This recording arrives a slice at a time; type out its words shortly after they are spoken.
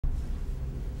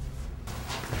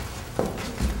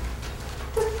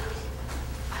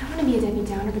to be a Debbie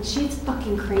Downer, but she's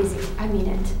fucking crazy. I mean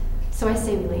it. So I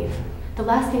say we leave. The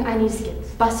last thing I need is to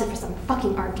get busted for some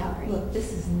fucking art gallery. Look,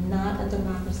 this is not a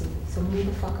democracy, so move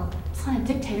the fuck on. It's not a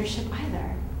dictatorship either.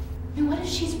 I mean, what if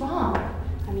she's wrong?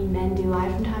 I mean, men do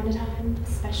lie from time to time,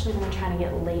 especially when they're trying to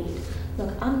get laid.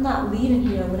 Look, I'm not leaving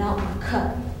here without my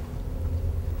cut.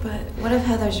 But what if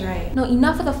Heather's right? No,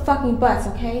 enough of the fucking buts,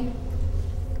 okay?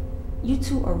 You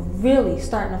two are really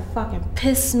starting to fucking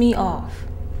piss me off.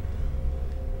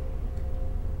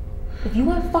 If you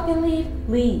want to fucking leave,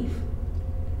 leave.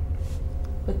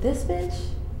 But this bitch,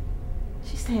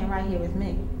 she's staying right here with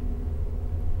me.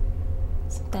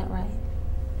 Isn't that right?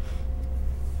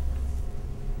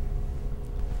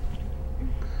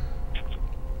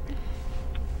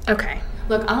 Okay,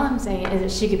 look, all I'm saying is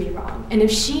that she could be wrong. And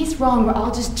if she's wrong, we're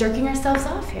all just jerking ourselves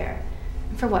off here.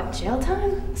 And for what, jail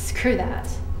time? Screw that.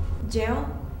 Jail?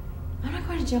 I'm not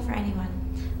going to jail for anyone.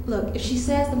 Look, if she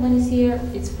says the money's here,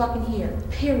 it's fucking here.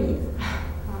 Period.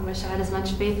 I wish I had as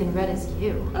much faith in Red as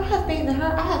you. I don't have faith in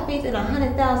her. I have faith in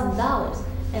 $100,000.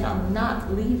 And I'm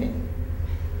not leaving.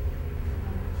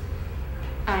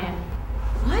 I am.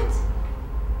 What?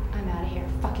 I'm out of here.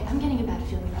 Fuck it. I'm getting a bad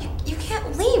feeling about it. You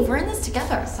can't leave. We're in this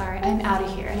together. Sorry, I'm out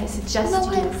of here. And I suggest you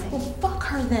do the same. Well, fuck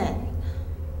her then.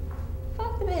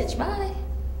 Fuck the bitch. Bye.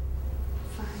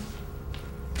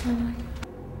 Fine.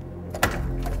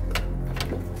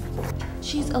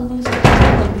 She's a loser. Look,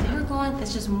 with her gone,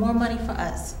 it's just more money for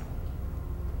us.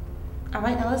 All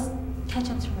right, now let's catch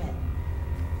up to Red.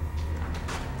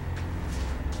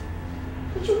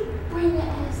 Would you bring your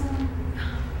ass on?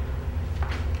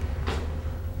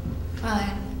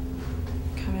 Fine.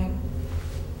 Coming.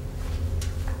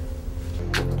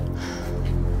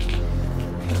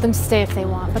 Let them stay if they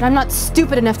want, but I'm not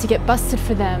stupid enough to get busted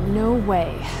for them. No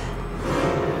way.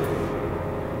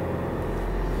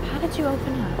 How did you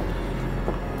open up?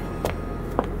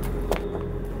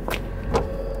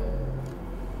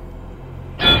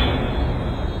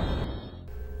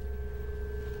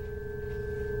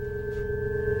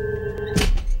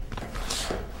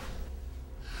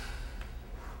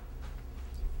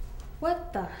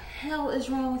 What the hell is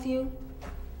wrong with you?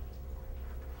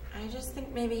 I just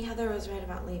think maybe Heather was right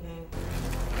about leaving.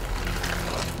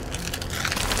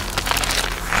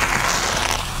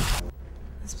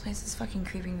 This place is fucking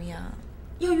creeping me out.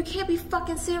 Yo, you can't be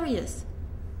fucking serious.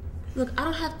 Look, I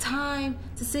don't have time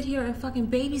to sit here and fucking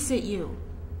babysit you.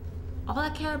 All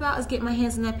I care about is getting my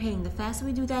hands on that painting. The faster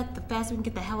we do that, the faster we can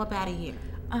get the hell up out of here.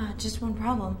 Just one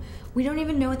problem. We don't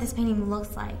even know what this painting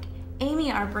looks like.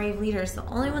 Amy, our brave leader, is the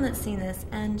only one that's seen this,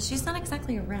 and she's not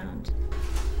exactly around.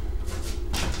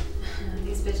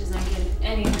 These bitches aren't getting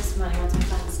any of this money once we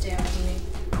find this damn painting.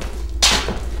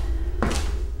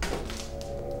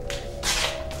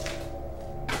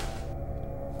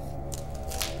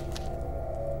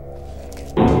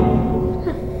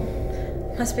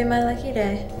 Must be my lucky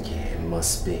day. Yeah, it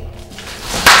must be.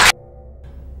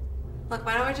 Look,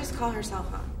 why don't we just call her cell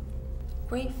phone?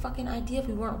 Great fucking idea if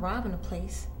we weren't robbing a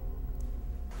place.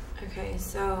 Okay,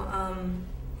 so,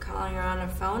 calling her on her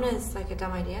phone is like a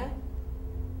dumb idea?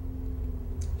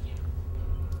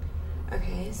 Yeah.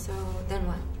 Okay, so then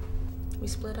what? We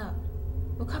split up.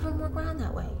 We'll cover more ground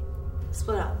that way.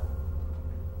 Split up.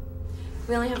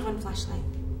 We only have one flashlight.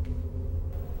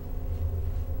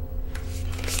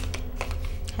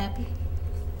 Happy?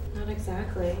 Not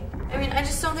exactly. I mean, I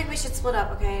just don't think we should split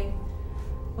up, okay?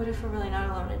 What if we're really not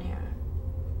alone in here?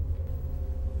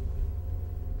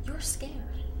 You're scared.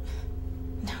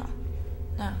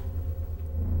 No.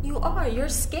 You are. You're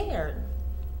scared.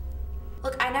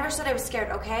 Look, I never said I was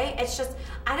scared, okay? It's just,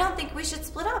 I don't think we should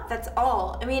split up, that's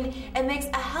all. I mean, it makes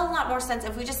a hell lot more sense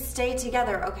if we just stay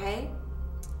together, okay?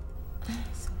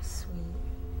 So sweet.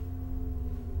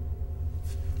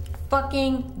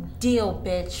 Fucking deal,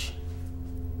 bitch.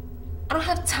 I don't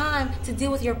have time to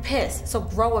deal with your piss, so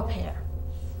grow a pair.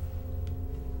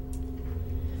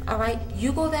 All right,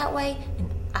 you go that way,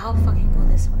 and I'll fucking go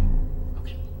this way.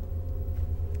 Okay.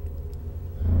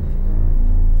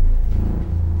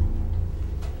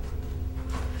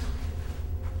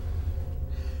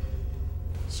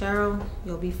 Cheryl,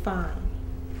 you'll be fine.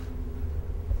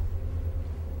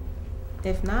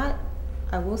 If not,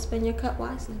 I will spend your cut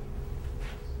wisely.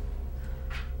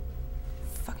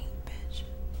 Fucking bitch.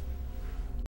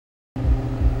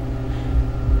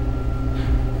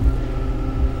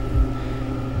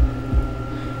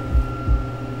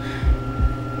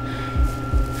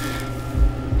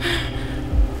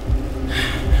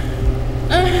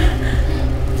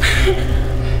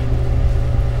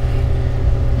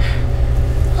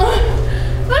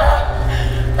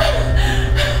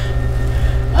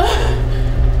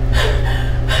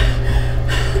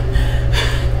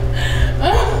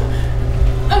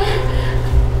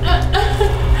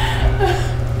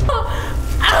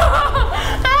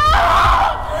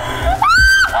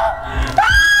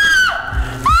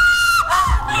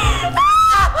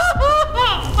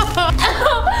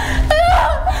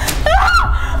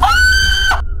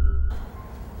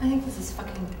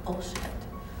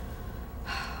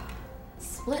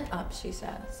 she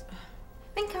says.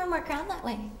 Then come and work around that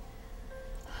way.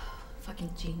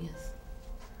 Fucking genius.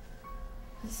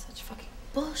 This is such fucking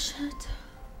bullshit.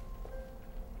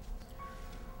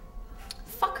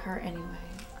 Fuck her anyway.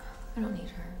 I don't need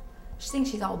her. She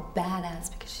thinks she's all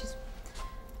badass because she's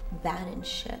bad and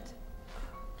shit.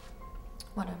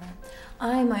 Whatever.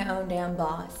 I'm my own damn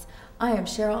boss. I am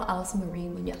Allyson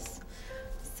Nuñez.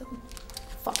 So,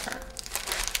 fuck her.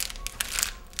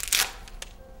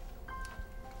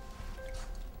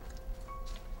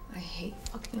 I hate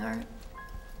fucking art.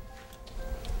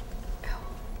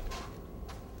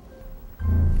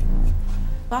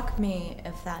 Fuck me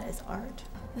if that is art.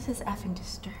 This is effing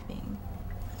disturbing.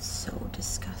 It's so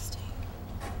disgusting.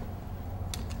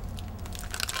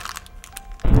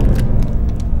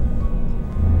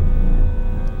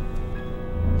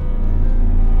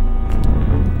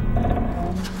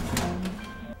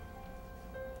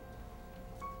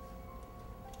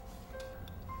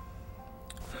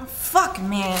 Oh, fuck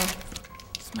me.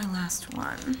 It's my last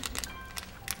one.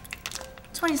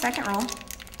 20-second roll.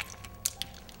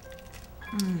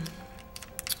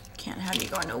 Can't have you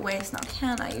going to waste now,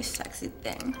 can I, you sexy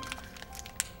thing?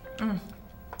 Oh,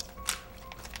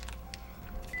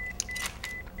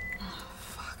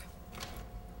 fuck.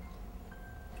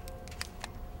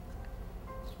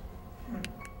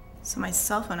 So my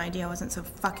cell phone idea wasn't so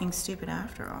fucking stupid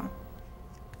after all.